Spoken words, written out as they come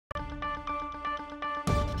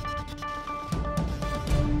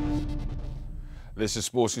This is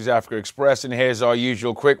Sports News Africa Express, and here's our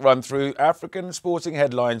usual quick run through African sporting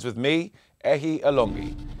headlines with me, Ehi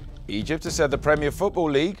Alongi. Egypt has said the Premier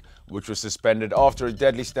Football League, which was suspended after a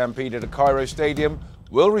deadly stampede at a Cairo stadium,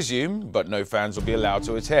 will resume, but no fans will be allowed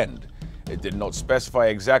to attend. It did not specify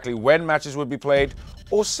exactly when matches would be played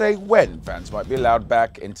or say when fans might be allowed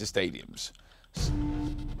back into stadiums.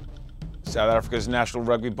 South Africa's national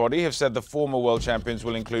rugby body have said the former world champions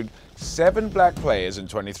will include 7 black players and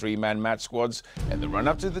 23-man match squads in the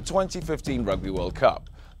run-up to the 2015 Rugby World Cup.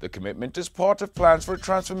 The commitment is part of plans for a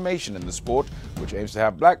transformation in the sport, which aims to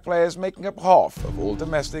have black players making up half of all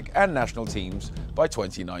domestic and national teams by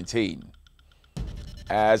 2019.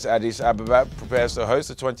 As Addis Ababa prepares to host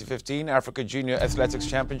the 2015 Africa Junior Athletics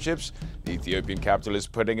Championships, the Ethiopian capital is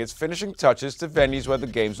putting its finishing touches to venues where the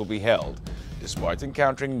games will be held, despite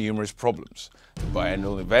encountering numerous problems. The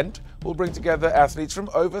biennial event will bring together athletes from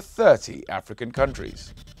over 30 African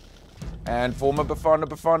countries. And former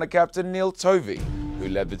Bafana captain Neil Tovey, who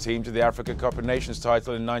led the team to the Africa Cup of Nations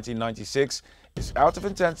title in 1996, is out of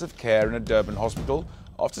intensive care in a Durban hospital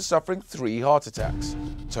after suffering 3 heart attacks.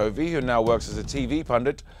 Tovey, who now works as a TV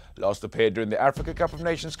pundit, last appeared during the Africa Cup of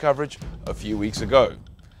Nations coverage a few weeks ago.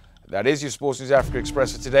 That is your Sports News Africa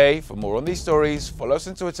Express for today. For more on these stories, follow us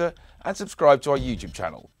on Twitter and subscribe to our YouTube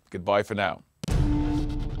channel. Goodbye for now.